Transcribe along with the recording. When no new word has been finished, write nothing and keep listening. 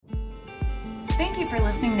Thank you for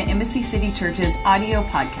listening to Embassy City Church's audio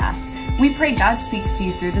podcast. We pray God speaks to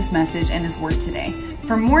you through this message and His Word today.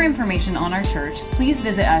 For more information on our church, please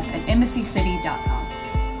visit us at embassycity.com.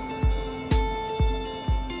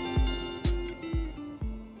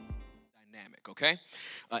 Dynamic, okay?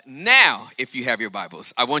 Now, if you have your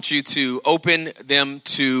Bibles, I want you to open them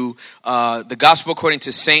to the Gospel according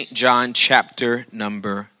to St. John, chapter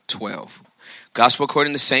number 12. Gospel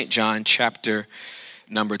according to St. John, chapter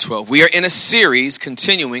number 12. We are in a series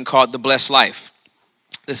continuing called The Blessed Life.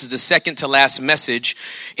 This is the second to last message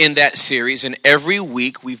in that series, and every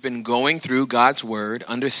week we've been going through God's Word,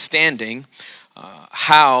 understanding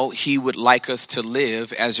how He would like us to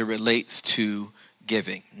live as it relates to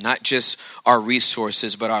giving. Not just our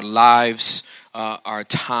resources, but our lives, our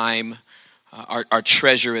time, our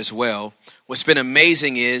treasure as well. What's been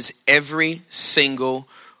amazing is every single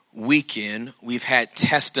weekend, we've had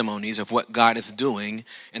testimonies of what God is doing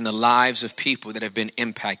in the lives of people that have been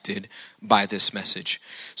impacted by this message.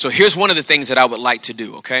 So here's one of the things that I would like to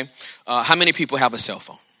do, okay? How many people have a cell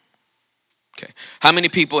phone? Okay. How many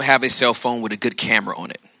people have a cell phone with a good camera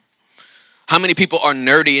on it? How many people are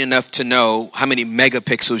nerdy enough to know how many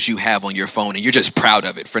megapixels you have on your phone and you're just proud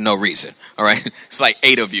of it for no reason, all right? It's like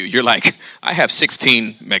 8 of you. You're like, I have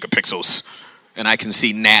 16 megapixels and I can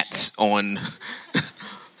see gnats on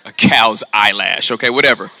a cow's eyelash, okay,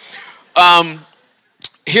 whatever.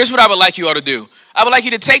 Here's what I would like you all to do. I would like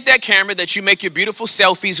you to take that camera that you make your beautiful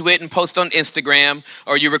selfies with and post on Instagram,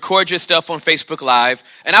 or you record your stuff on Facebook Live,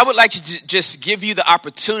 and I would like to just give you the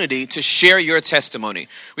opportunity to share your testimony.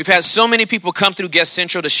 We've had so many people come through Guest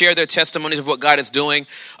Central to share their testimonies of what God is doing,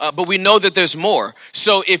 but we know that there's more.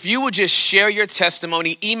 So if you would just share your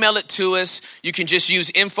testimony, email it to us. You can just use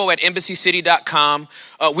info@embassycity.com.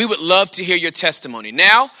 We would love to hear your testimony.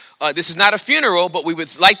 Now, this is not a funeral, but we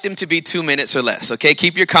would like them to be 2 minutes or less, okay?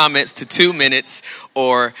 Keep your comments to 2 minutes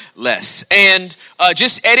or less. And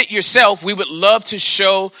just edit yourself. We would love to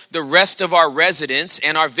show the rest of our residents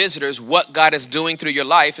and our visitors what God is doing through your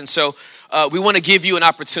life. And so we want to give you an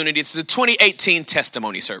opportunity. It's the 2018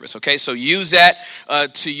 testimony service, okay? So use that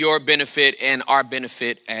to your benefit and our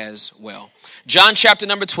benefit as well. John chapter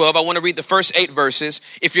number 12, I want to read the first 8 verses.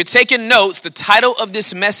 If you're taking notes, the title of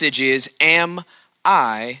this message is, Am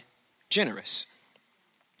I Generous?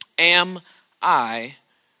 Am I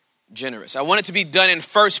generous? I want it to be done in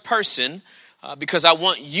first person because I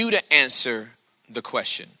want you to answer the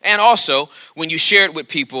question. And also, when you share it with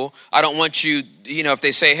people, I don't want you, if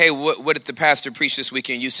they say, hey, what did the pastor preach this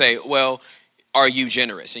weekend? You say, well, are you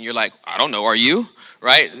generous? And you're like, I don't know, are you?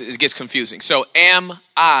 Right? It gets confusing. So, am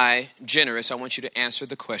I generous? I want you to answer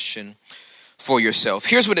the question for yourself.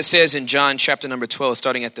 Here's what it says in John chapter number 12,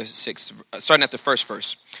 starting at the first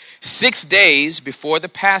verse. 6 days before the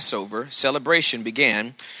Passover celebration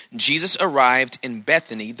began, Jesus arrived in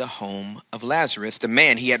Bethany, the home of Lazarus, the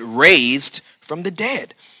man he had raised from the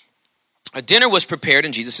dead. A dinner was prepared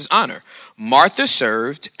in Jesus' honor. Martha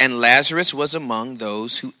served, and Lazarus was among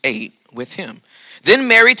those who ate with him. Then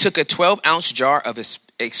Mary took a 12-ounce jar of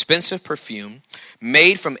expensive perfume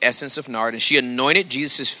made from essence of nard, and she anointed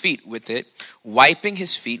Jesus' feet with it, wiping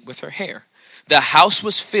his feet with her hair. The house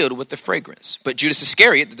was filled with the fragrance. But Judas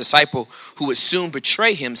Iscariot, the disciple who would soon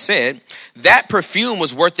betray him, said, that perfume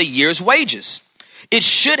was worth a year's wages. It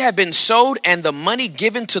should have been sold and the money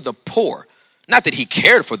given to the poor. Not that he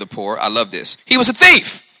cared for the poor. I love this. He was a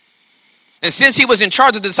thief. And since he was in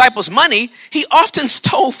charge of the disciples' money, he often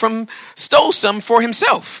stole some for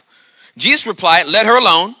himself. Jesus replied, let her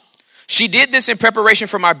alone. She did this in preparation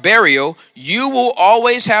for my burial. You will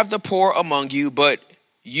always have the poor among you, but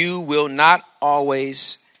you will not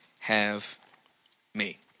always have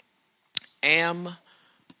me. Am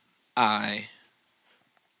I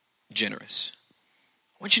generous?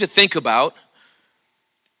 I want you to think about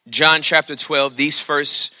John chapter 12, these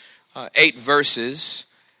first 8 verses,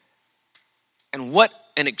 and what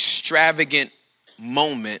an extravagant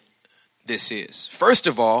moment this is. First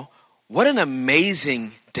of all, what an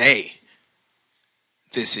amazing day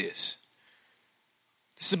this is.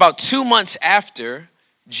 This is about 2 months after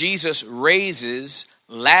Jesus raises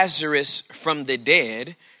Lazarus from the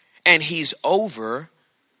dead, and he's over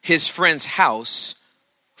his friend's house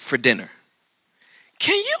for dinner.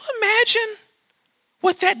 Can you imagine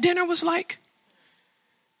what that dinner was like?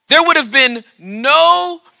 There would have been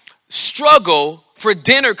no struggle for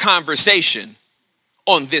dinner conversation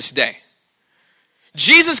on this day.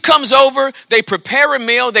 Jesus comes over, they prepare a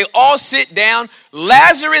meal, they all sit down.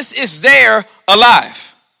 Lazarus is there alive.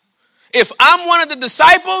 If I'm one of the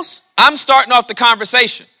disciples, I'm starting off the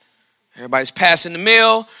conversation. Everybody's passing the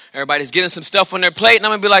meal. Everybody's getting some stuff on their plate. And I'm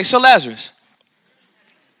going to be like, so Lazarus,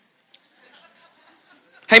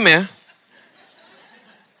 Hey, man.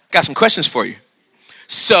 Got some questions for you.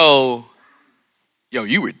 So,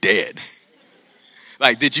 you were dead.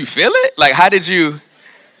 Like, did you feel it? Like, how did you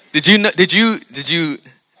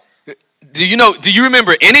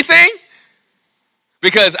remember anything?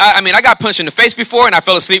 Because, I got punched in the face before and I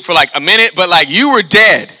fell asleep for like a minute, but like you were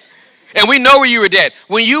dead. And we know where you were dead.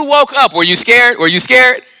 When you woke up, were you scared?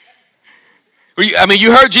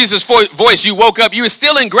 You heard Jesus' voice. You woke up. You were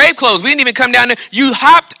still in grave clothes. We didn't even come down there. You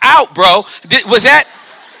hopped out, bro. Was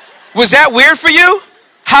that weird for you?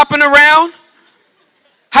 Hopping around?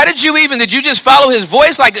 How did you just follow his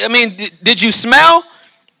voice? Did you smell?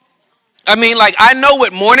 I know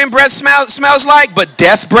what morning breath smells like, but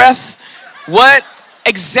death breath? What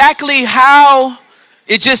exactly, how?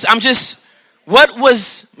 I just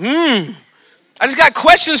got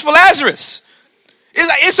questions for Lazarus.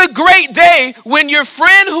 It's a great day when your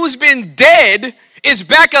friend who's been dead is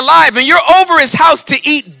back alive and you're over his house to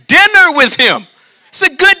eat dinner with him. It's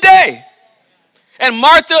a good day. And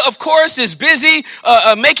Martha, of course, is busy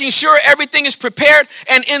making sure everything is prepared.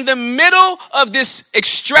 And in the middle of this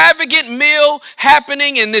extravagant meal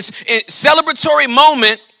happening in this celebratory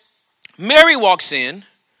moment, Mary walks in.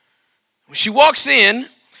 When she walks in,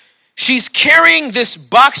 she's carrying this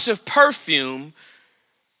box of perfume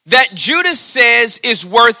that Judas says is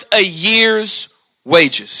worth a year's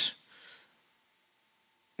wages.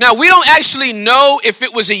 Now, we don't actually know if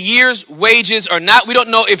it was a year's wages or not. We don't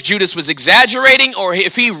know if Judas was exaggerating or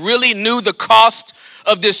if he really knew the cost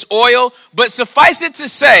of this oil. But suffice it to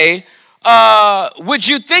say, would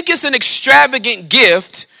you think it's an extravagant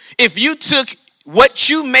gift if you took what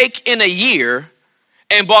you make in a year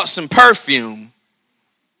and bought some perfume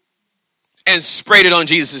and sprayed it on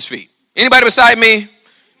Jesus' feet? Anybody beside me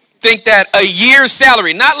think that a year's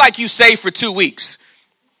salary, not like you save for 2 weeks,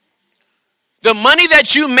 the money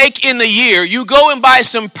that you make in the year, you go and buy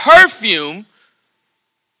some perfume,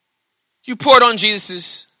 you pour it on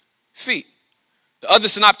Jesus' feet. The other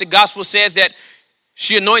synoptic gospel says that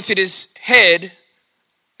she anointed his head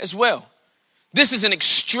as well. This is an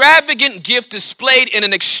extravagant gift displayed in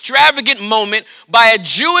an extravagant moment by a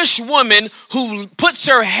Jewish woman who puts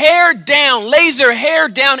her hair down, lays her hair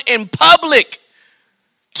down in public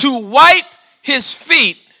to wipe his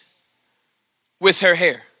feet with her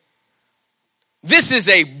hair. This is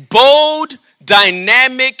a bold,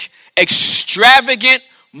 dynamic, extravagant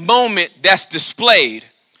moment that's displayed.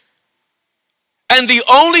 And the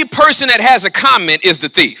only person that has a comment is the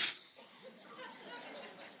thief.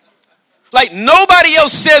 Like nobody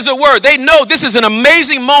else says a word. They know this is an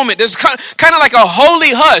amazing moment. There's kind of like a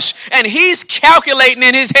holy hush. And he's calculating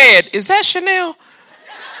in his head, is that Chanel?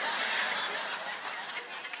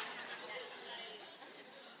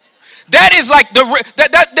 That is like there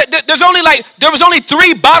was only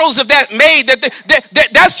 3 bottles of that made.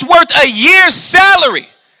 That's worth a year's salary.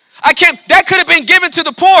 That could have been given to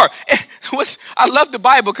the poor. I love the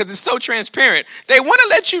Bible because it's so transparent. They want to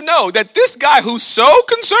let you know that this guy who's so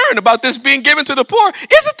concerned about this being given to the poor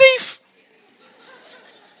is a thief.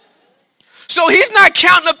 So he's not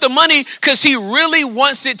counting up the money because he really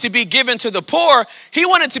wants it to be given to the poor. He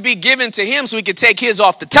wanted to be given to him so he could take his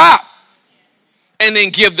off the top and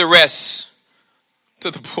then give the rest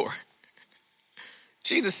to the poor.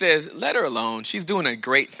 Jesus says, let her alone. She's doing a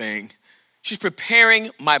great thing. She's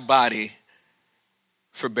preparing my body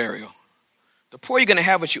for burial. The poor you're going to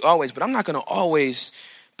have with you always, but I'm not going to always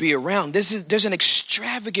be around. There's an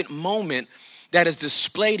extravagant moment that is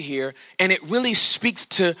displayed here, and it really speaks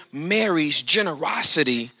to Mary's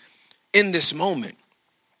generosity in this moment.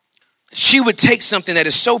 She would take something that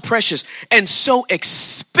is so precious and so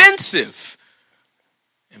expensive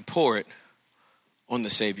and pour it on the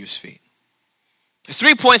Savior's feet. There's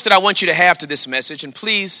 3 points that I want you to have to this message, and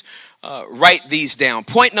please write these down.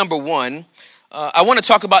 Point number 1, I want to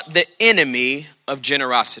talk about the enemy of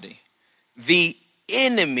generosity. The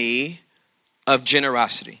enemy of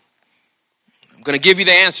generosity. I'm going to give you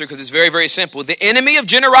the answer because it's very, very simple. The enemy of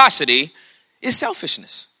generosity is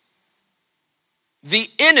selfishness. The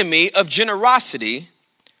enemy of generosity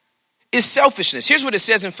is selfishness. Here's what it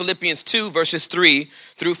says in Philippians 2, verses 3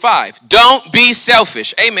 through 5. Don't be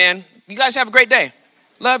selfish. Amen. You guys have a great day.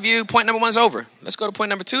 Love you. Point number 1's over. Let's go to point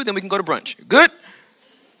number 2, then we can go to brunch. Good?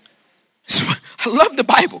 I love the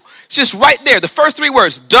Bible. It's just right there. The first 3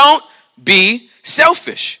 words. Don't be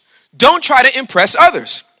selfish. Don't try to impress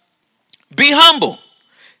others. Be humble.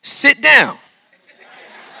 Sit down.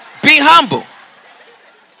 Be humble.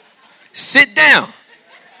 Sit down.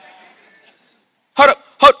 Hold up.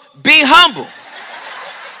 Be humble.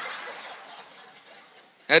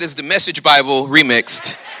 That is the Message Bible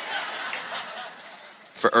remixed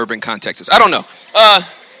for urban contexts. I don't know.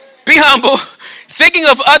 Be humble, thinking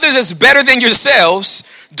of others as better than yourselves.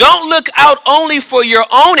 Don't look out only for your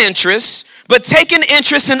own interests, but take an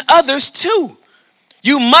interest in others too.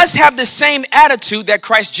 You must have the same attitude that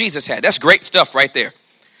Christ Jesus had. That's great stuff right there.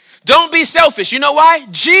 Don't be selfish. You know why?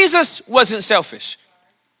 Jesus wasn't selfish.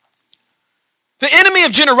 The enemy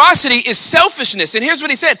of generosity is selfishness. And here's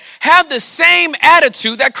what he said. Have the same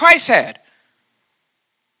attitude that Christ had.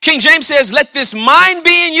 King James says, let this mind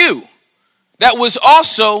be in you that was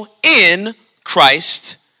also in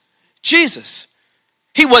Christ Jesus.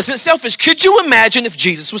 He wasn't selfish. Could you imagine if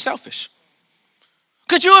Jesus was selfish?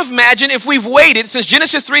 Could you imagine if we've waited since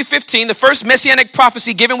Genesis 3:15, the first messianic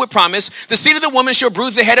prophecy given with promise, the seed of the woman shall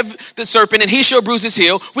bruise the head of the serpent and he shall bruise his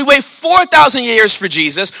heel. We wait 4,000 years for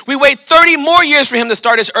Jesus. We wait 30 more years for him to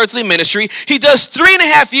start his earthly ministry. He does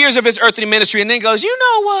 3.5 years of his earthly ministry and then goes, you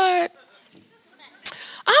know what?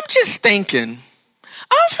 I'm just thinking,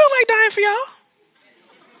 I don't feel like dying for y'all.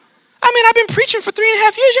 I mean, I've been preaching for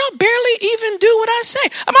 3.5 years. Y'all barely even do what I say.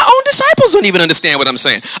 My own disciples don't even understand what I'm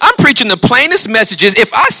saying. I'm preaching the plainest messages.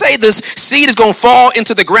 If I say this seed is going to fall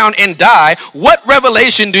into the ground and die, what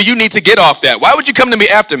revelation do you need to get off that? Why would you come to me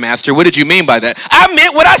after, Master? What did you mean by that? I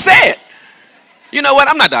meant what I said. You know what?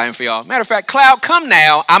 I'm not dying for y'all. Matter of fact, Cloud, come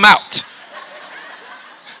now. I'm out.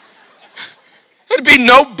 There'd be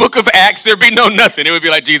no book of Acts. There'd be no nothing. It would be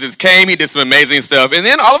like Jesus came. He did some amazing stuff. And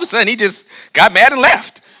then all of a sudden, he just got mad and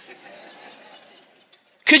left.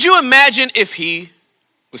 Could you imagine if he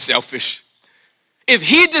was selfish? If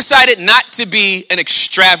he decided not to be an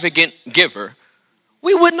extravagant giver,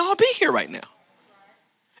 we wouldn't all be here right now.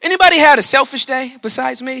 Anybody had a selfish day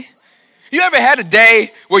besides me? You ever had a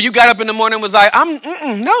day where you got up in the morning and was like,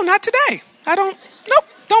 no, not today.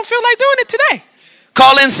 Don't feel like doing it today.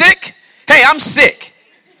 Call in sick? Hey, I'm sick.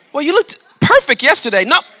 Well, you looked perfect yesterday.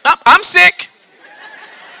 No, I'm sick.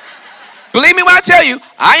 Believe me when I tell you,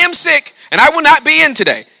 I am sick. And I will not be in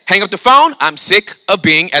today. Hang up the phone. I'm sick of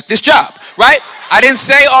being at this job, right? I didn't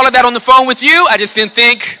say all of that on the phone with you. I just didn't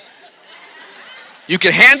think you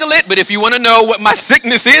could handle it. But if you want to know what my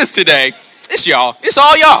sickness is today, it's y'all. It's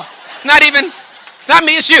all y'all. It's not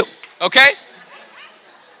me, it's you, okay?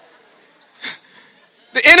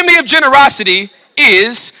 The enemy of generosity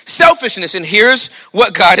is selfishness. And here's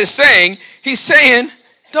what God is saying. He's saying,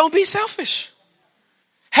 don't be selfish.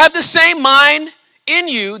 Have the same mind in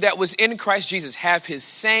you that was in Christ Jesus. Have his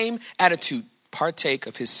same attitude. Partake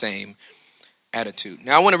of his same attitude.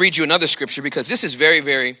 Now I want to read you another scripture because this is very,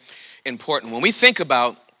 very important. When we think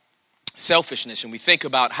about selfishness and we think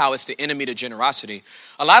about how it's the enemy to generosity,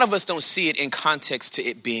 a lot of us don't see it in context to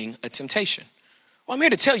it being a temptation. Well, I'm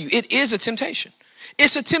here to tell you, it is a temptation.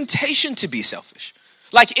 It's a temptation to be selfish,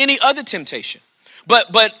 like any other temptation. But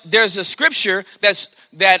there's a scripture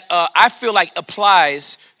that I feel like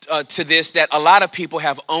applies to this that a lot of people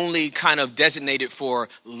have only kind of designated for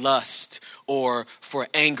lust or for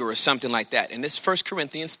anger or something like that. And it's 1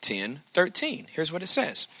 Corinthians 10:13. Here's what it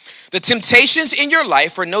says. The temptations in your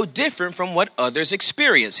life are no different from what others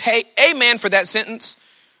experience. Hey, amen for that sentence.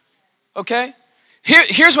 Okay?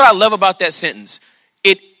 Here's what I love about that sentence.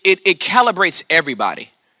 It calibrates everybody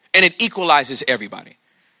and it equalizes everybody.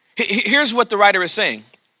 Here's what the writer is saying.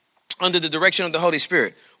 Under the direction of the Holy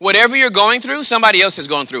Spirit. Whatever you're going through, somebody else has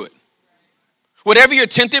gone through it. Whatever you're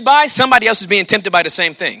tempted by, somebody else is being tempted by the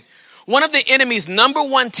same thing. One of the enemy's number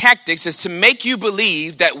one tactics is to make you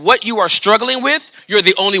believe that what you are struggling with, you're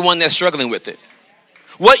the only one that's struggling with it.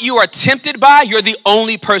 What you are tempted by, you're the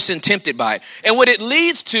only person tempted by it. And what it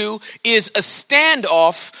leads to is a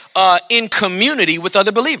standoff in community with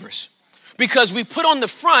other believers. Because we put on the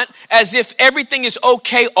front as if everything is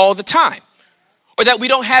okay all the time. Or that we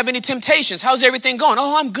don't have any temptations. How's everything going?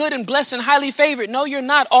 Oh, I'm good and blessed and highly favored. No, you're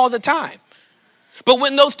not all the time. But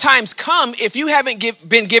when those times come, if you haven't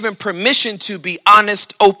been given permission to be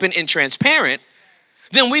honest, open, and transparent,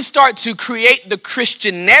 then we start to create the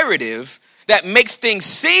Christian narrative that makes things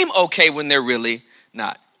seem okay when they're really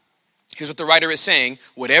not. Here's what the writer is saying.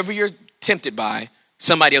 Whatever you're tempted by,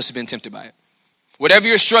 somebody else has been tempted by it. Whatever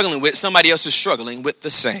you're struggling with, somebody else is struggling with the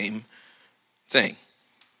same thing.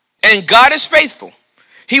 And God is faithful.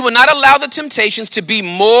 He will not allow the temptations to be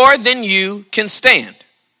more than you can stand.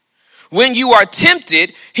 When you are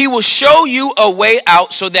tempted, he will show you a way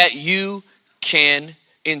out so that you can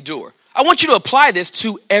endure. I want you to apply this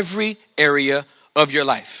to every area of your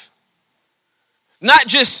life. Not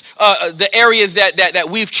just the areas that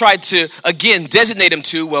we've tried to, again, designate them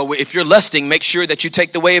to. Well, if you're lusting, make sure that you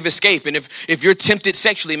take the way of escape. And if you're tempted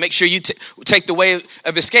sexually, make sure you take the way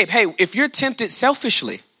of escape. Hey, if you're tempted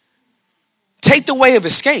selfishly, take the way of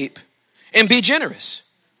escape and be generous.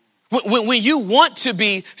 When you want to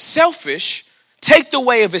be selfish, Take the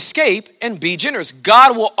way of escape and be generous.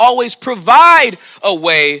 God will always provide a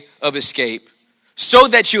way of escape so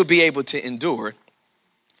that you'll be able to endure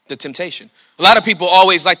the temptation. A lot of people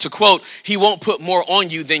always like to quote, he won't put more on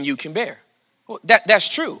you than you can bear. Well, that's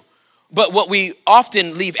true. But what we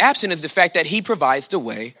often leave absent is the fact that he provides the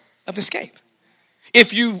way of escape.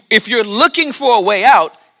 If you're looking for a way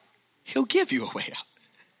out, he'll give you a way out.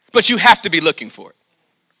 But you have to be looking for it.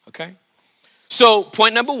 Okay? So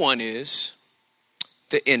point number one is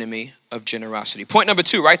the enemy of generosity. Point number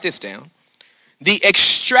two, write this down. The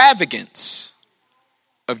extravagance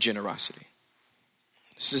of generosity.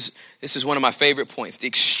 This is one of my favorite points. The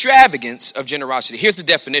extravagance of generosity. Here's the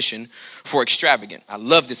definition for extravagant. I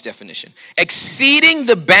love this definition. Exceeding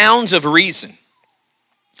the bounds of reason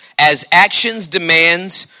as actions,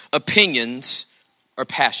 demands, opinions, or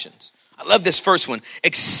passions. I love this first one.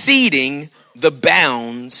 Exceeding the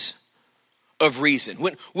bounds of reason.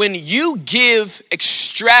 When you give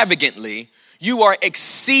extravagantly, you are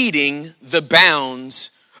exceeding the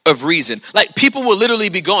bounds of reason. Like people will literally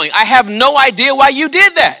be going, I have no idea why you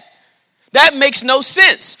did that. That makes no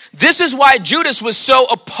sense. This is why Judas was so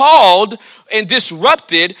appalled and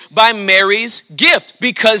disrupted by Mary's gift,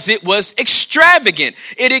 because it was extravagant.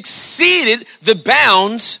 It exceeded the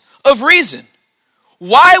bounds of reason.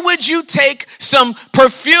 Why would you take some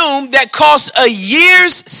perfume that costs a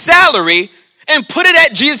year's salary and put it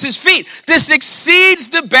at Jesus' feet? This exceeds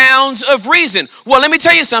the bounds of reason. Well, let me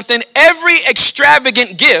tell you something. Every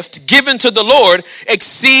extravagant gift given to the Lord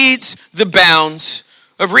exceeds the bounds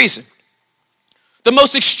of reason. The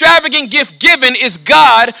most extravagant gift given is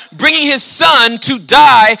God bringing his son to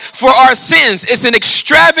die for our sins. It's an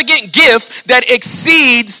extravagant gift that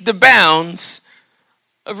exceeds the bounds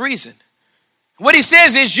of reason. What he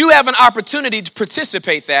says is you have an opportunity to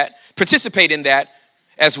participate in that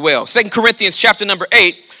as well. 2 Corinthians chapter number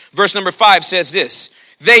 8, verse number 5 says this.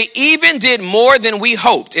 They even did more than we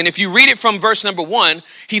hoped. And if you read it from verse number 1,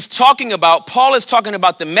 Paul is talking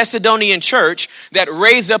about the Macedonian church that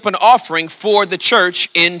raised up an offering for the church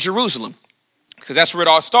in Jerusalem, because that's where it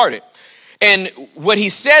all started. And what he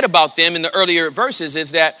said about them in the earlier verses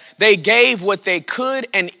is that they gave what they could,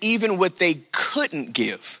 and even what they couldn't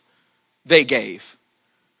give, they gave.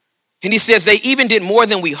 And he says they even did more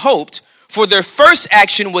than we hoped, for their first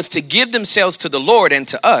action was to give themselves to the Lord and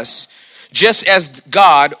to us, just as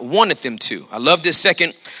God wanted them to. I love this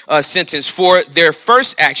second sentence. For their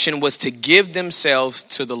first action was to give themselves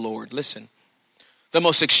to the Lord. Listen, the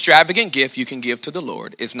most extravagant gift you can give to the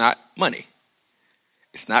Lord is not money.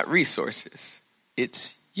 It's not resources.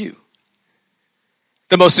 It's you.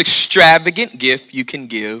 The most extravagant gift you can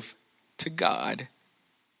give to God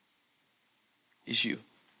is you.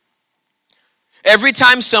 Every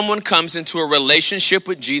time someone comes into a relationship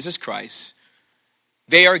with Jesus Christ,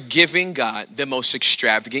 they are giving God the most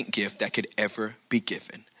extravagant gift that could ever be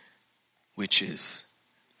given, which is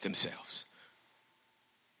themselves.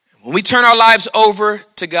 When we turn our lives over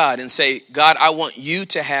to God and say, God, I want you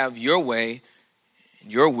to have your way,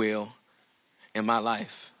 your will in my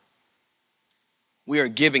life, we are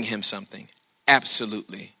giving him something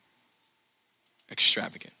absolutely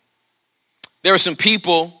extravagant. There are some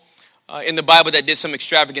people in the Bible that did some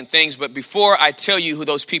extravagant things, but before I tell you who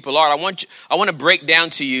those people are, I want to break down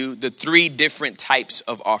to you the three different types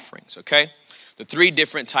of offerings, okay? The three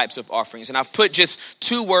different types of offerings. And I've put just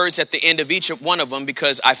 2 words at the end of each one of them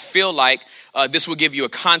because I feel like this will give you a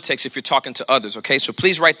context if you're talking to others, okay? So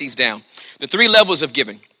please write these down. The 3 levels of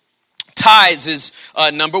giving. Tithes is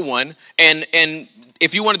number 1, and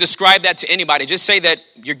if you want to describe that to anybody, just say that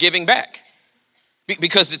you're giving back.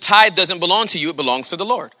 Because the tithe doesn't belong to you, it belongs to the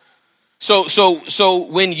Lord. So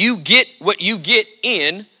when you get what you get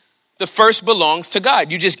in, the first belongs to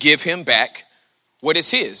God. You just give him back what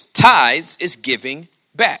is his. Tithes is giving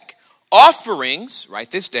back. Offerings,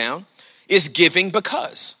 write this down, is giving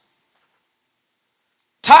because.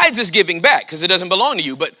 Tithes is giving back because it doesn't belong to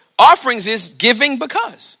you, but offerings is giving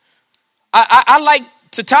because. I like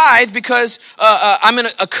to tithe because I'm in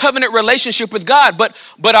a covenant relationship with God, but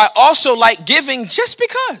I also like giving just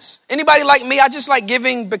because. Anybody like me? I just like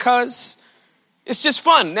giving because it's just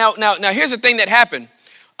fun. Now here's the thing that happened.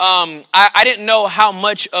 I didn't know how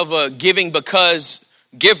much of a giving because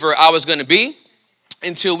giver I was going to be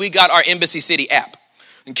until we got our Embassy City app.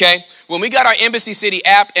 Okay, when we got our Embassy City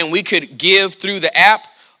app and we could give through the app,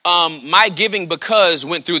 my giving because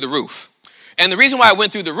went through the roof. And the reason why I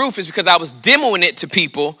went through the roof is because I was demoing it to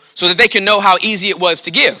people so that they can know how easy it was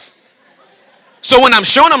to give. So when I'm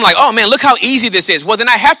showing them like, oh man, look how easy this is. Well, then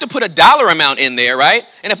I have to put a dollar amount in there, right?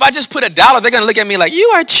 And if I just put $1, they're going to look at me like, you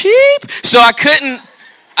are cheap. So I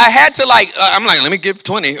I had to I'm like, let me give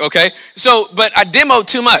 20, okay? So, but I demoed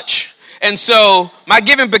too much. And so my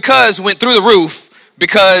giving because went through the roof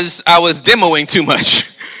because I was demoing too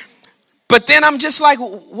much. But then I'm just like,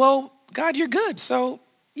 well, God, you're good. So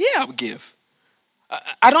yeah, I would give.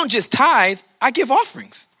 I don't just tithe, I give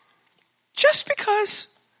offerings. Just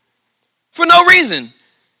because. For no reason.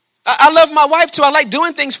 I love my wife too. I like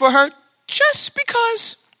doing things for her just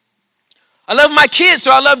because. I love my kids,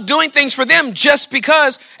 so I love doing things for them just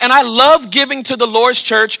because. And I love giving to the Lord's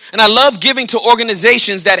church, and I love giving to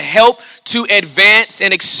organizations that help to advance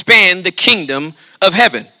and expand the kingdom of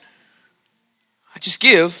heaven. I just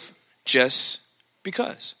give just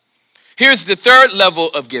because. Here's the third level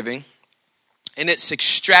of giving, and it's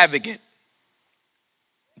extravagant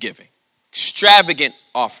giving. Extravagant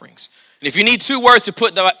offerings. And if you need two words to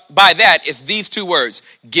put by that, it's these two words: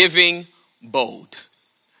 giving bold.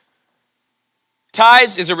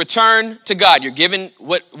 Tithes is a return to God. You're giving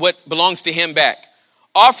what belongs to him back.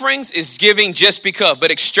 Offerings is giving just because.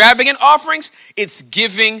 But extravagant offerings, it's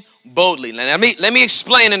giving boldly. Now, let me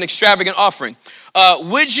explain an extravagant offering.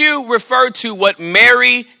 Would you refer to what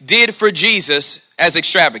Mary did for Jesus as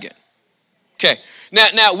extravagant? Okay.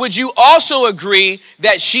 Now, would you also agree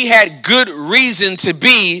that she had good reason to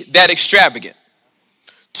be that extravagant?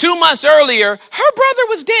 2 months earlier, her brother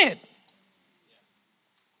was dead.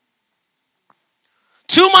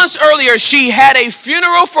 2 months earlier, she had a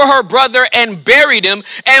funeral for her brother and buried him.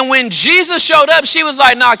 And when Jesus showed up, she was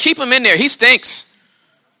like, nah, keep him in there. He stinks.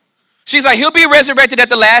 She's like, he'll be resurrected at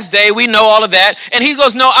the last day. We know all of that. And he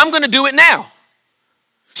goes, no, I'm going to do it now.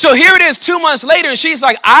 So here it is 2 months later, and she's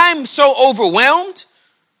like, I'm so overwhelmed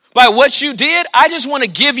by what you did. I just want to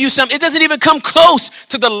give you some. It doesn't even come close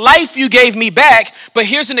to the life you gave me back, but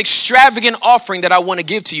here's an extravagant offering that I want to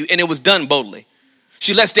give to you. And it was done boldly.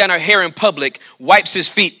 She lets down her hair in public, wipes his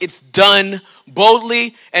feet. It's done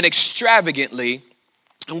boldly and extravagantly.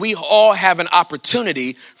 And we all have an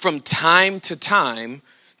opportunity from time to time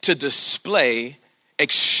to display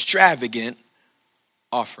extravagant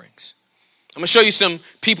offerings. I'm going to show you some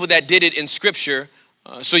people that did it in scripture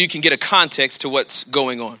so you can get a context to what's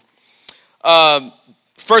going on.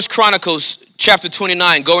 1 Chronicles chapter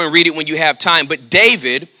 29, go and read it when you have time. But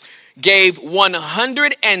David gave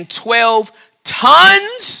 112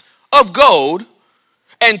 tons of gold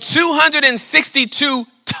and 262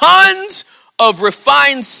 tons of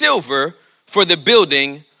refined silver for the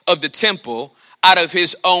building of the temple out of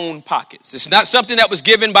his own pockets. It's not something that was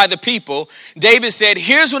given by the people. David said,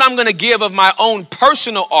 here's what I'm going to give of my own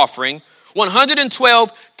personal offering: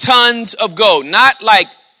 112 tons of gold. Not like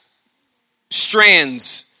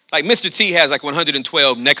strands, like Mr. T has like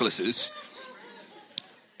 112 necklaces,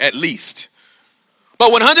 at least.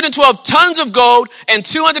 But 112 tons of gold and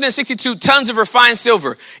 262 tons of refined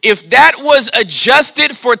silver. If that was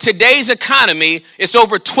adjusted for today's economy, it's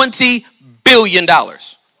over $20 billion.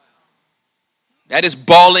 That is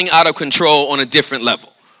balling out of control on a different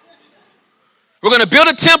level. We're going to build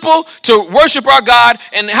a temple to worship our God.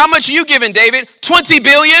 And how much are you giving, David? 20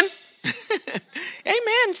 billion?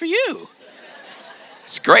 Amen for you.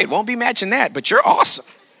 It's great. Won't be matching that, but you're awesome.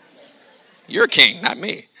 You're king, not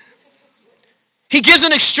me. He gives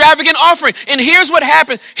an extravagant offering. And here's what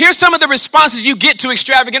happens. Here's some of the responses you get to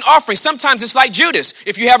extravagant offerings. Sometimes it's like Judas.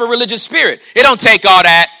 If you have a religious spirit, it don't take all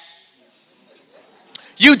that.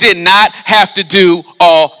 You did not have to do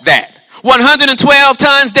all that. 112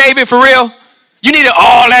 tons, David, for real? You needed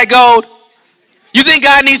all that gold? You think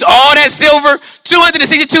God needs all that silver?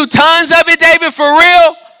 262 tons of it, David, for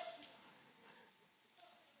real?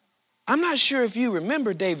 I'm not sure if you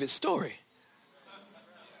remember David's story.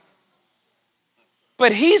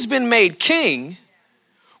 But he's been made king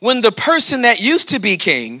when the person that used to be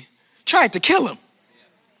king tried to kill him.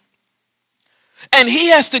 And he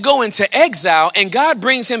has to go into exile, and God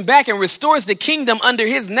brings him back and restores the kingdom under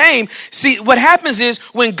his name. See, what happens is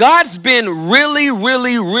when God's been really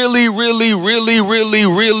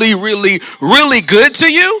good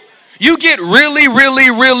to you, you get really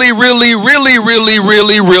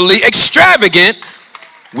extravagant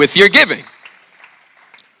with your giving.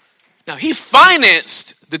 Now, he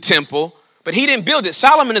financed the temple, but he didn't build it.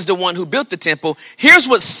 Solomon is the one who built the temple. Here's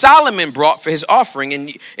what Solomon brought for his offering.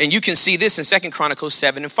 And you can see this in 2 Chronicles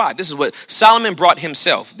 7 and 5. This is what Solomon brought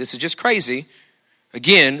himself. This is just crazy.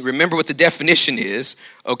 Again, remember what the definition is,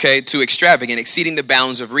 okay, to extravagant, exceeding the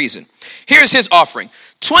bounds of reason. Here's his offering: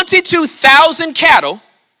 22,000 cattle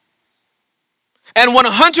and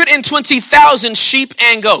 120,000 sheep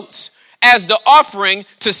and goats as the offering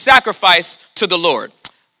to sacrifice to the Lord.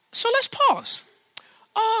 So let's pause.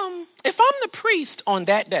 If I'm the priest on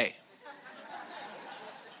that day,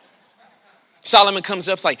 Solomon comes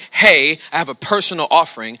up, like, hey, I have a personal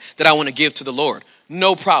offering that I want to give to the Lord.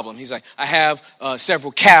 No problem. He's like, I have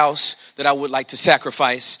several cows that I would like to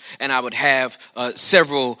sacrifice, and I would have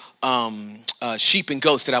several sheep and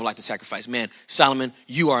goats that I would like to sacrifice. Man, Solomon,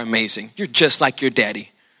 you are amazing. You're just like your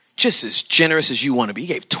daddy, just as generous as you want to be. He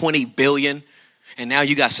gave 20 billion, and now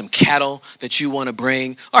you got some cattle that you want to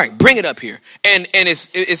bring. All right, bring it up here. And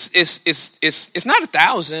it's not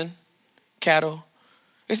 1,000 cattle.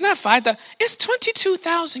 It's not 5,000. It's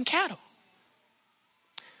 22,000 cattle.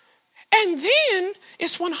 And then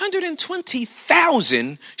it's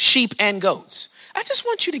 120,000 sheep and goats. I just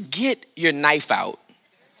want you to get your knife out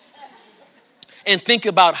and think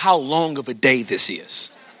about how long of a day this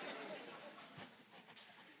is.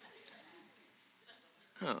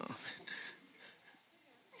 Oh.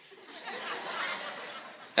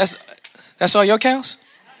 That's all your cows?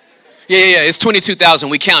 Yeah, it's 22,000.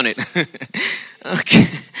 We counted. Okay.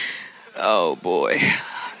 Oh, boy.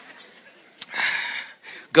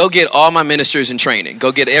 Go get all my ministers in training.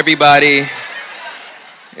 Go get everybody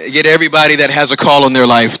that has a call in their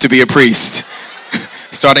life to be a priest,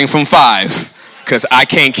 starting from 5, because I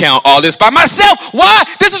can't count all this by myself. Why?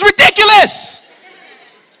 This is ridiculous.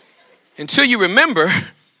 Until you remember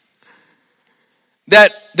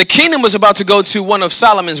that the kingdom was about to go to one of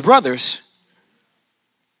Solomon's brothers,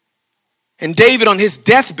 and David on his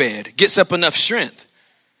deathbed gets up enough strength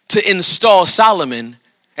to install Solomon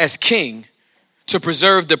as king to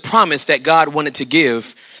preserve the promise that God wanted to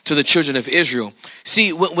give to the children of Israel.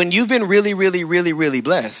 See, when you've been really, really, really, really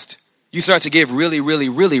blessed, you start to give really, really,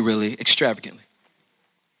 really, really extravagantly.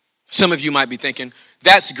 Some of you might be thinking,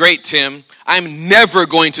 that's great, Tim. I'm never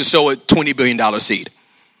going to sow a $20 billion seed.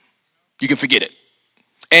 You can forget it.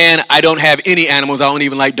 And I don't have any animals. I don't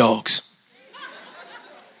even like dogs.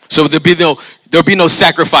 So there'll be no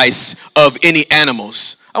sacrifice of any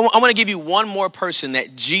animals. I want to give you one more person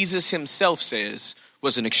that Jesus himself says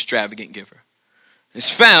was an extravagant giver. It's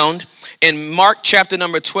found in Mark chapter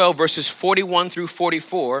number 12, verses 41 through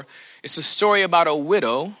 44. It's a story about a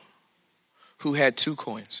widow who had 2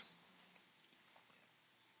 coins.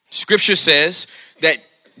 Scripture says that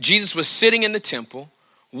Jesus was sitting in the temple,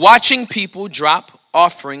 watching people drop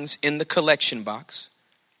offerings in the collection box.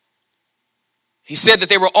 He said that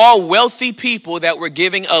they were all wealthy people that were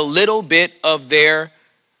giving a little bit of their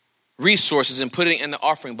resources and putting it in the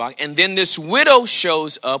offering box. And then this widow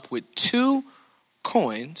shows up with 2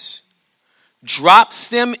 coins, drops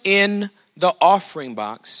them in the offering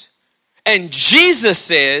box. And Jesus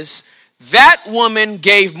says that woman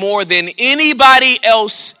gave more than anybody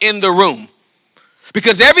else in the room.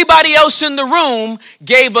 Because everybody else in the room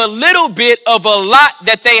gave a little bit of a lot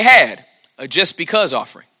that they had, a just because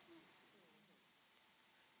offering.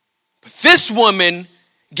 But this woman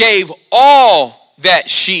gave all that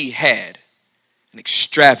she had, an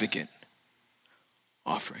extravagant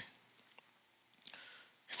offering.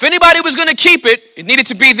 If anybody was going to keep it, it needed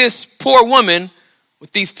to be this poor woman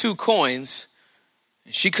with these 2 coins.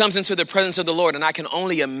 And she comes into the presence of the Lord, and I can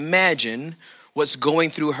only imagine what's going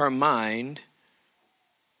through her mind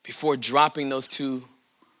before dropping those 2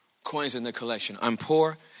 coins in the collection. I'm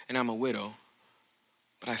poor and I'm a widow,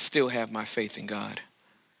 but I still have my faith in God.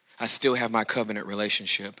 I still have my covenant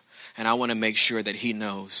relationship, and I want to make sure that he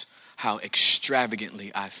knows how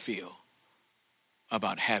extravagantly I feel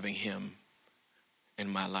about having him in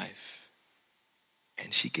my life.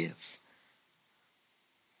 And she gives.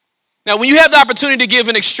 Now, when you have the opportunity to give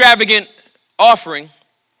an extravagant offering,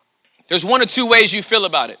 there's 1 or 2 ways you feel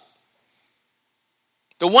about it.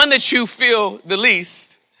 The one that you feel the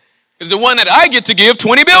least is the one that I get to give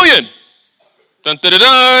 20 billion. Dun, dun, dun,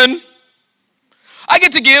 dun. I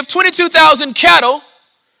get to give 22,000 cattle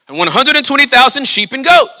and 120,000 sheep and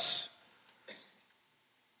goats.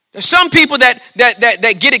 There's some people that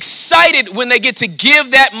get excited when they get to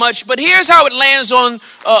give that much, but here's how it lands on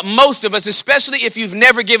most of us, especially if you've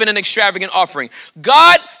never given an extravagant offering.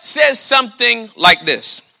 God says something like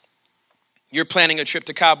this. You're planning a trip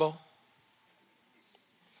to Cabo.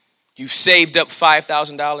 You've saved up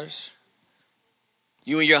 $5,000.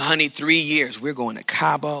 You and your honey, 3 years. We're going to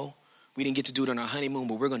Cabo. We didn't get to do it on our honeymoon,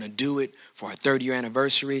 but we're going to do it for our 3rd-year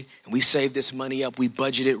anniversary. And we saved this money up. We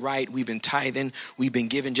budgeted right. We've been tithing. We've been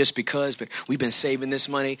giving just because, but we've been saving this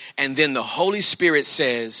money. And then the Holy Spirit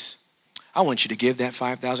says, I want you to give that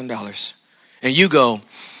 $5,000. And you go,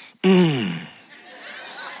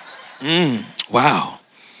 wow.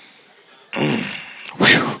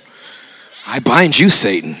 Whew. I bind you,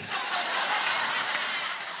 Satan.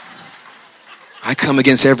 I come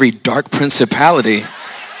against every dark principality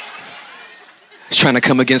trying to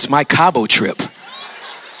come against my Cabo trip.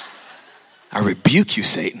 I rebuke you,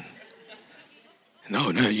 Satan. No,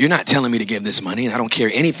 you're not telling me to give this money. I don't care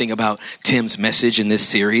anything about Tim's message in this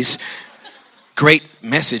series. Great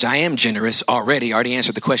message. I am generous already. I already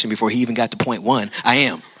answered the question before he even got to point one. I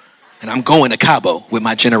am. And I'm going to Cabo with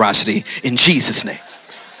my generosity in Jesus' name.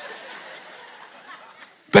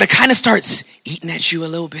 But it kind of starts eating at you a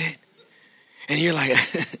little bit. And you're like,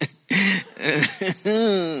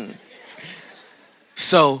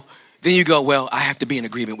 so then you go, well, I have to be in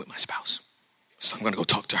agreement with my spouse. So I'm going to go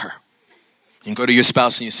talk to her. You can go to your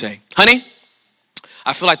spouse and you say, honey,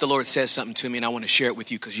 I feel like the Lord says something to me and I want to share it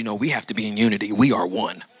with you because, you know, we have to be in unity. We are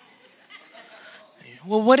one.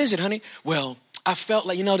 Well, what is it, honey? Well, I felt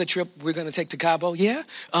like, you know, the trip we're going to take to Cabo? Yeah.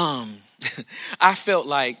 I felt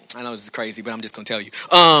like, I know this is crazy, but I'm just going to tell you.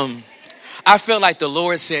 I felt like the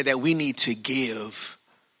Lord said that we need to give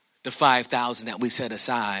the $5,000 that we set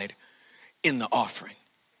aside in the offering.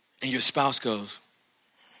 And your spouse goes,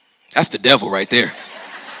 that's the devil right there.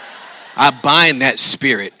 I bind that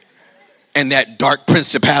spirit and that dark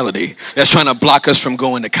principality that's trying to block us from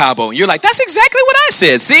going to Cabo. And you're like, that's exactly what I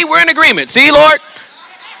said. See, we're in agreement. See, Lord,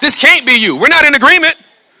 this can't be you. We're not in agreement.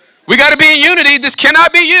 We got to be in unity. This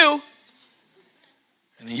cannot be you.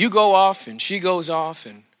 And then you go off and she goes off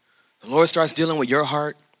and the Lord starts dealing with your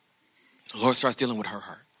heart. The Lord starts dealing with her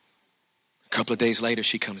heart. A couple of days later,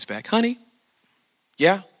 she comes back. Honey,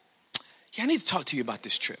 yeah, I need to talk to you about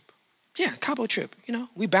this trip. Yeah, Cabo trip. You know,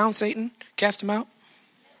 we bound Satan, cast him out.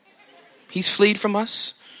 He's fled from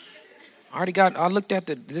us. I looked at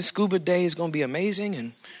this scuba day is going to be amazing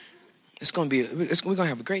and we're going to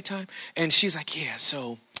have a great time. And she's like, yeah,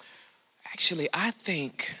 so actually I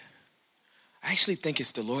actually think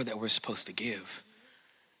it's the Lord that we're supposed to give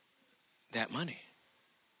that money.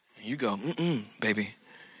 And you go, baby,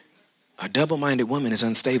 a double-minded woman is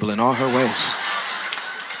unstable in all her ways.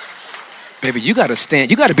 Baby, you got to stand.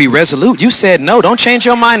 You got to be resolute. You said no. Don't change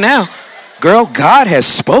your mind now. Girl, God has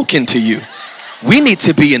spoken to you. We need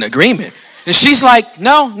to be in agreement. And she's like,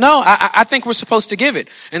 no, I think we're supposed to give it.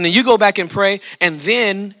 And then you go back and pray, and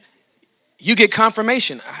then you get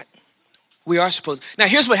confirmation. We are supposed. Now,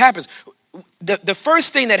 here's what happens. The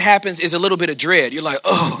first thing that happens is a little bit of dread. You're like,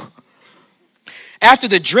 oh. After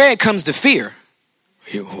the dread comes the fear.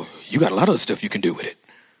 You got a lot of stuff you can do with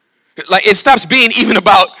it. Like, it stops being even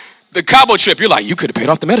about the Cabo trip. You're like, you could have paid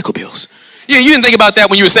off the medical bills. You didn't think about that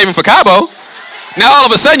when you were saving for Cabo. Now all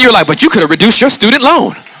of a sudden you're like, but you could have reduced your student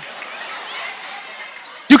loan.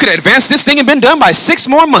 You could have advanced this thing and been done by 6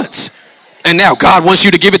 more months. And now God wants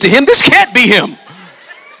you to give it to him. This can't be him.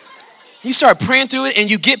 You start praying through it and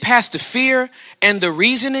you get past the fear and the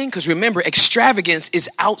reasoning. Because remember, extravagance is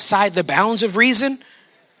outside the bounds of reason.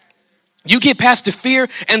 You get past the fear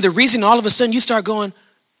and the reason, all of a sudden you start going,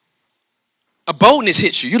 a boldness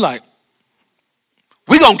hits you. You're like,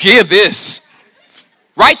 we're going to give this.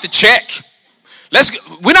 Write the check.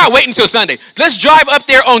 We're not waiting until Sunday. Let's drive up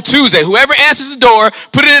there on Tuesday. Whoever answers the door,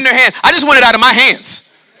 put it in their hand. I just want it out of my hands.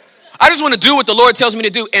 I just want to do what the Lord tells me to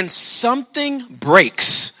do. And something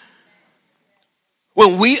breaks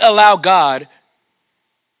when we allow God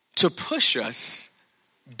to push us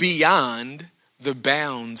beyond the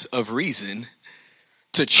bounds of reason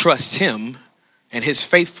to trust him and his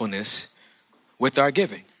faithfulness with our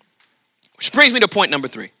giving. Which brings me to point number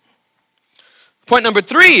 3. Point number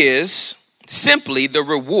 3 is simply the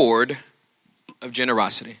reward of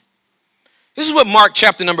generosity. This is what Mark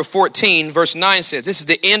chapter number 14, verse 9 says. This is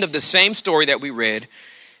the end of the same story that we read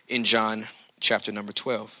in John chapter number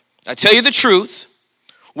 12. I tell you the truth,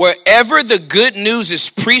 wherever the good news is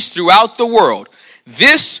preached throughout the world,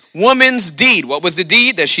 this woman's deed, what was the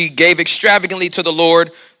deed? That she gave extravagantly to the Lord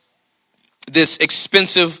this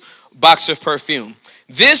expensive box of perfume.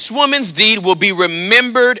 This woman's deed will be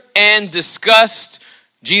remembered and discussed.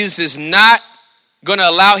 Jesus is not going to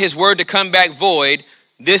allow his word to come back void.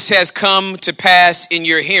 This has come to pass in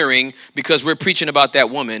your hearing because we're preaching about that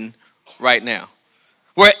woman right now.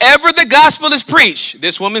 Wherever the gospel is preached,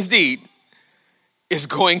 this woman's deed is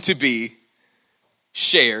going to be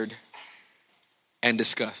shared and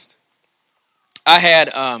discussed. I had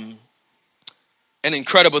an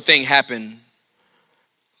incredible thing happen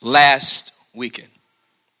last weekend.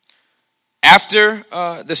 After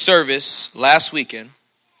the service last weekend,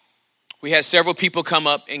 we had several people come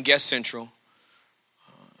up in Guest Central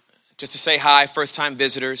just to say hi, first-time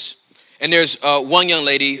visitors. And there's one young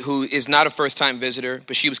lady who is not a first-time visitor,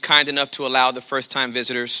 but she was kind enough to allow the first-time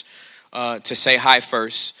visitors to say hi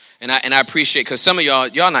first. And I appreciate, because some of y'all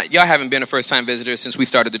haven't been a first-time visitor since we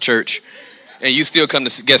started the church, and you still come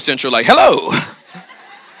to Guest Central like, hello.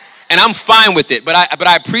 And I'm fine with it, but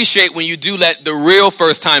I appreciate when you do let the real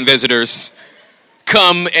first-time visitors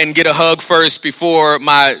come and get a hug first before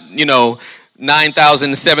my,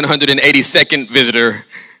 9,782nd visitor,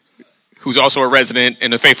 who's also a resident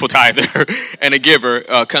and a faithful tither and a giver,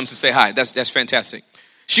 comes to say hi. That's fantastic.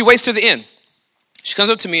 She waits to the end. She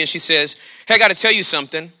comes up to me and she says, hey, I got to tell you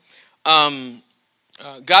something.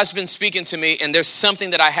 God's been speaking to me, and there's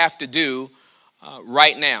something that I have to do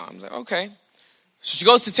right now. I'm like, okay. So she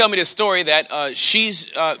goes to tell me this story that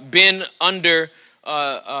she's been under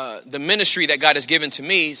the ministry that God has given to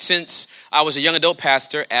me since I was a young adult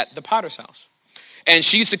pastor at the Potter's House. And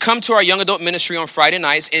she used to come to our young adult ministry on Friday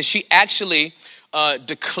nights, and she actually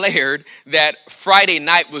declared that Friday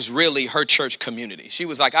night was really her church community. She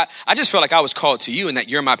was like, I just felt like I was called to you and that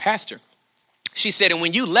you're my pastor. She said, and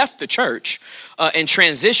when you left the church and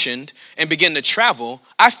transitioned and began to travel,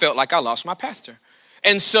 I felt like I lost my pastor.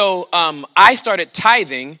 And so I started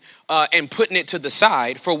tithing and putting it to the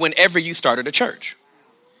side for whenever you started a church.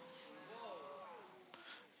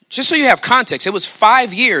 Just so you have context, it was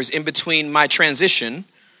 5 years in between my transition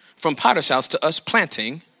from Potter's House to us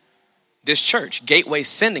planting this church. Gateway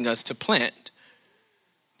sending us to plant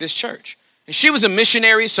this church. And she was a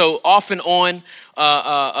missionary, so off and on,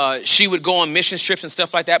 she would go on mission trips and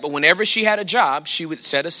stuff like that. But whenever she had a job, she would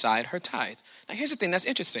set aside her tithe. Now, here's the thing that's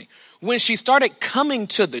interesting. When she started coming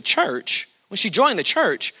to the church, when she joined the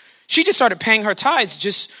church, she just started paying her tithes,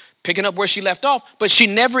 just picking up where she left off. But she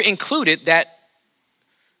never included that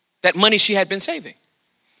money she had been saving.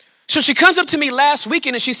 So she comes up to me last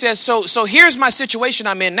weekend and she says, so here's my situation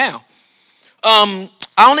I'm in now. I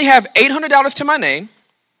only have $800 to my name.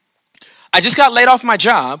 I just got laid off my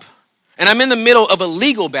job, and I'm in the middle of a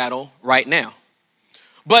legal battle right now.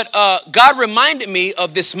 But God reminded me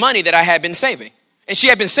of this money that I had been saving, and she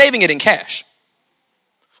had been saving it in cash.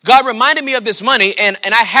 God reminded me of this money, and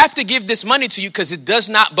I have to give this money to you because it does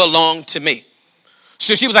not belong to me.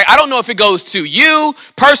 So she was like, I don't know if it goes to you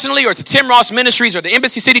personally or to Tim Ross Ministries or the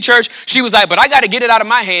Embassy City Church. She was like, but I got to get it out of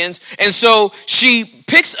my hands. And so she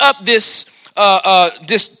picks up this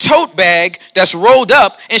tote bag that's rolled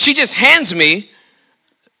up, and she just hands me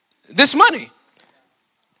this money.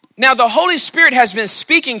 Now, the Holy Spirit has been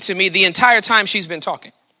speaking to me the entire time she's been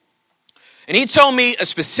talking. And he told me a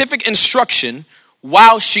specific instruction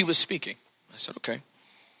while she was speaking. I said, okay,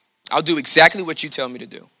 I'll do exactly what you tell me to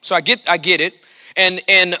do. So I get it. And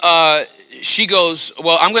she goes,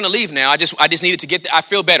 well, I'm going to leave now. I just needed to I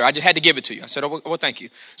feel better. I just had to give it to you. I said, oh, well, thank you.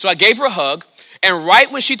 So I gave her a hug. And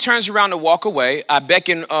right when she turns around to walk away, I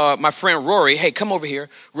beckon my friend Rory, hey, come over here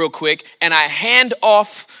real quick. And I hand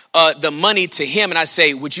off the money to him. And I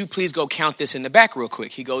say, would you please go count this in the back real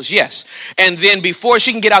quick? He goes, yes. And then before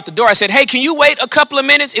she can get out the door, I said, hey, can you wait a couple of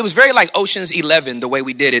minutes? It was very like Ocean's 11, the way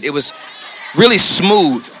we did it. It was really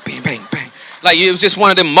smooth. Bang, bang, bang. Like it was just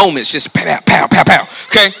one of them moments, just pow, pow, pow, pow,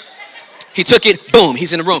 okay? He took it, boom,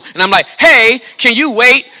 he's in the room. And I'm like, hey, can you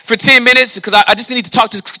wait for 10 minutes? Because I just need to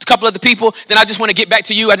talk to a couple other people. Then I just want to get back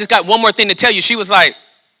to you. I just got one more thing to tell you. She was like,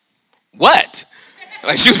 what?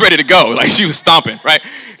 Like she was ready to go. Like she was stomping, right?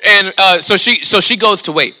 And so she goes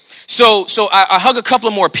to wait. So I hug a couple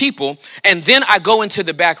of more people. And then I go into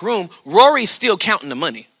the back room. Rory's still counting the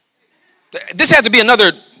money. This had to be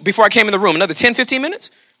before I came in the room, another 10, 15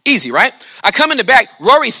 minutes? Easy, right? I come in the back,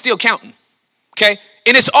 Rory's still counting, okay?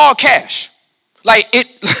 And it's all cash. Like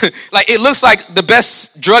it looks like the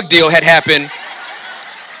best drug deal had happened.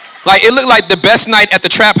 Like it looked like the best night at the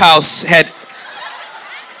trap house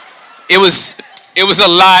it was a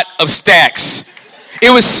lot of stacks. It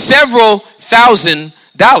was several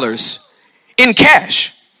 $1,000s in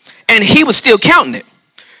cash. And he was still counting it.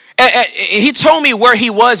 He told me where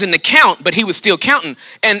he was in the count, but he was still counting.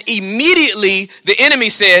 And immediately the enemy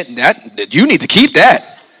said, that you need to keep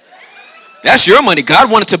that. That's your money.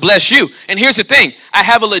 God wanted to bless you. And here's the thing. I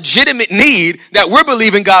have a legitimate need that we're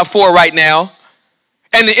believing God for right now.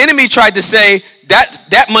 And the enemy tried to say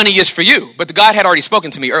that money is for you. But God had already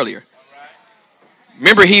spoken to me earlier.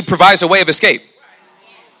 Remember, he provides a way of escape.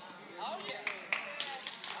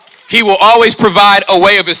 He will always provide a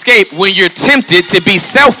way of escape when you're tempted to be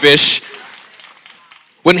selfish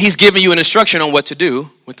when he's giving you an instruction on what to do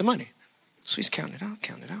with the money. So he's counting it out.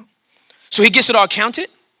 So he gets it all counted.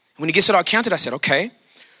 When he gets it all counted, I said, okay,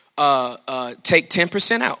 take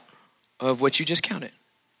 10% out of what you just counted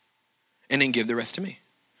and then give the rest to me.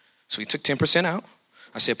 So he took 10% out.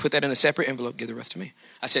 I said, put that in a separate envelope, give the rest to me.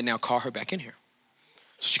 I said, now call her back in here.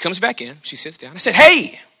 So she comes back in, she sits down. I said,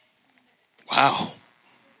 hey, wow.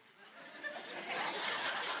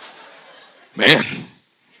 Man,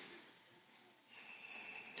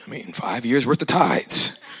 I mean, 5 years worth of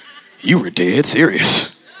tithes. You were dead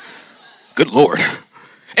serious. Good Lord.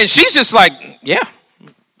 And she's just like, yeah.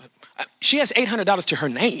 She has $800 to her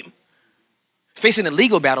name. facing a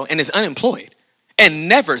legal battle and is unemployed and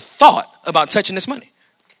never thought about touching this money.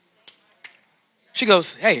 She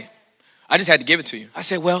goes, hey, I just had to give it to you. I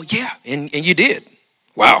said, well, yeah, and you did.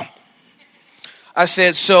 Wow. I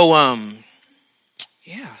said, so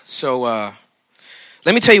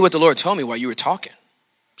let me tell you what the Lord told me while you were talking.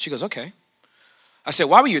 She goes, okay. I said,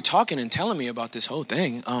 while you were talking and telling me about this whole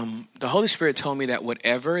thing, the Holy Spirit told me that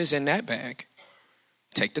whatever is in that bag,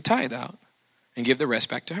 take the tithe out and give the rest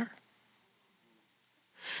back to her.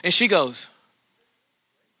 And she goes,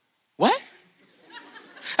 what?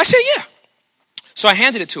 I said, yeah. So I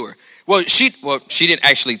handed it to her. Well, she didn't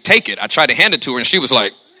actually take it. I tried to hand it to her and she was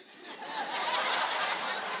like,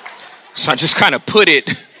 so I just kind of put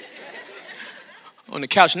it on the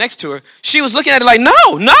couch next to her. She was looking at it like,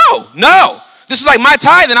 no. This is like my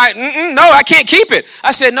tithe and I can't keep it.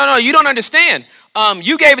 I said, no, you don't understand.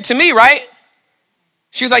 You gave it to me, right?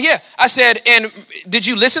 She was like, yeah. I said, and did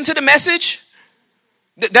you listen to the message?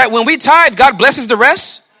 That when we tithe, God blesses the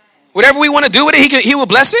rest. Whatever we want to do with it, he will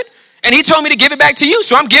bless it. And he told me to give it back to you,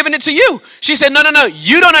 so I'm giving it to you. She said, no,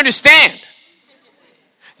 you don't understand.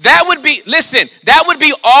 That would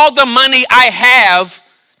be all the money I have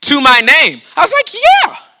to my name. I was like,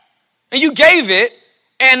 yeah. And you gave it,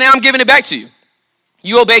 and now I'm giving it back to you.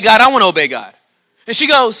 You obey God, I want to obey God. And she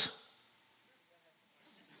goes,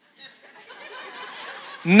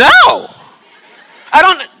 no.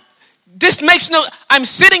 I'm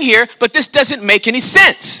sitting here, but this doesn't make any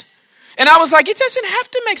sense. And I was like, it doesn't have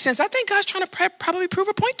to make sense. I think God's trying to probably prove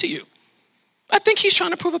a point to you. I think he's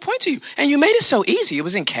trying to prove a point to you. And you made it so easy. It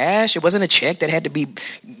was in cash. It wasn't a check that had to be,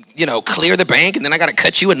 clear the bank. And then I got to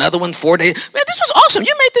cut you another one 4 days. Man, this was awesome.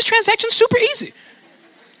 You made this transaction super easy.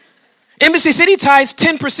 Embassy City tithes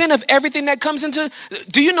 10% of everything that comes into.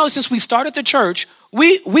 Do you know since we started the church,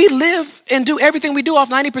 we live and do everything we do off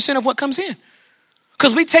 90% of what comes in.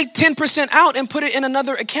 Because we take 10% out and put it in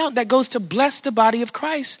another account that goes to bless the body of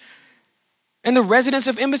Christ and the residents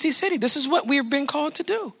of Embassy City. This is what we've been called to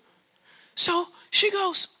do. So she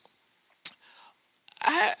goes,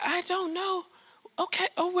 I don't know. Okay,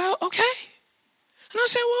 okay. And I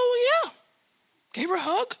said, well, yeah. Gave her a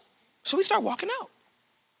hug. So we start walking out.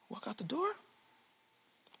 Walk out the door.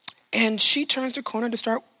 And she turns the corner to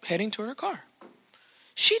start heading toward her car.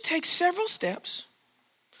 She takes several steps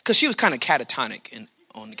because she was kind of catatonic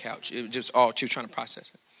on the couch. It was just she was trying to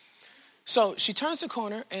process it. So she turns the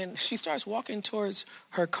corner and she starts walking towards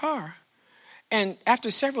her car. And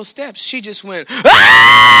after several steps, she just went,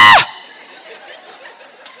 ah!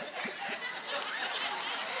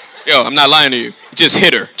 Yo, I'm not lying to you. Just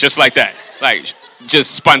hit her, just like that. Like,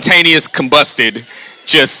 just spontaneous combusted.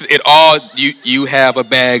 Just, you have a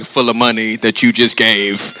bag full of money that you just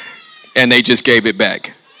gave, and they just gave it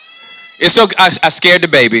back. It's so, I scared the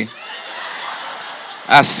baby.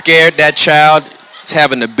 I scared that child. He's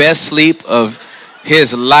having the best sleep of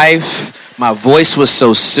his life. My voice was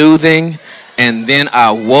so soothing. And then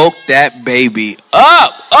I woke that baby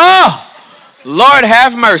up. Oh, Lord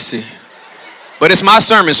have mercy. But it's my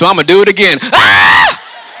sermon, so I'm going to do it again. Ah!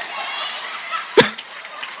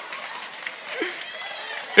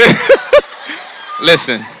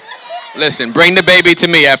 Listen, bring the baby to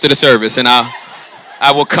me after the service and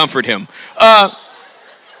I will comfort him.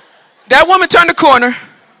 That woman turned the corner,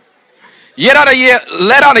 let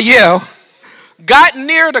out a yell, got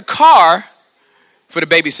near the car. For the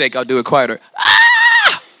baby's sake, I'll do it quieter.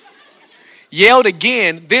 Ah! Yelled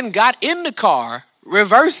again, then got in the car,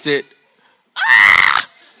 reversed it, ah!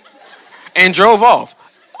 And drove off.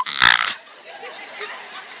 Ah!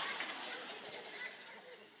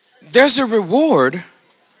 There's a reward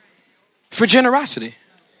for generosity.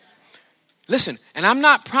 Listen, and I'm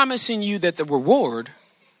not promising you that the reward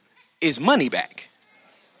is money back.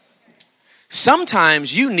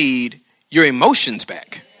 Sometimes you need your emotions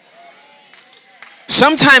back.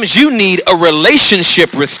 Sometimes you need a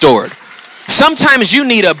relationship restored. Sometimes you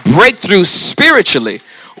need a breakthrough spiritually.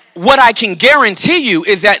 What I can guarantee you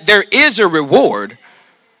is that there is a reward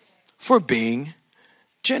for being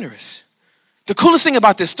generous. The coolest thing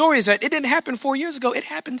about this story is that it didn't happen 4 years ago. It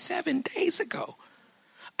happened 7 days ago.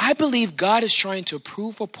 I believe God is trying to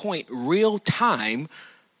prove a point real time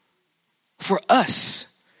for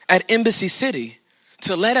us at Embassy City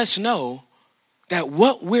to let us know that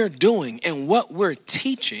what we're doing and what we're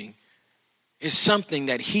teaching is something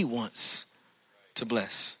that he wants to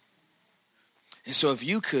bless. And so if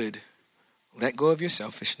you could let go of your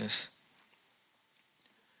selfishness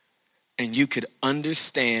and you could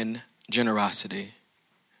understand generosity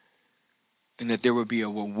and that there will be a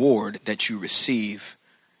reward that you receive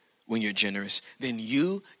when you're generous, then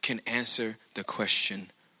you can answer the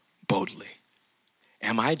question boldly.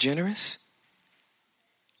 Am I generous?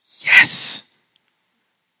 Yes.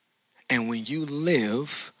 And when you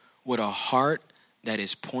live with a heart that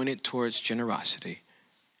is pointed towards generosity,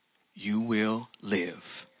 you will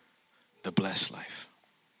live the blessed life.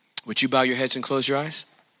 Would you bow your heads and close your eyes?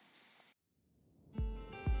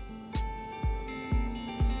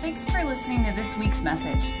 Thanks for listening to this week's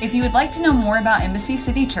message. If you would like to know more about Embassy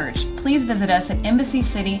City Church, please visit us at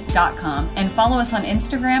embassycity.com and follow us on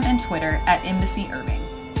Instagram and Twitter at Embassy Irving.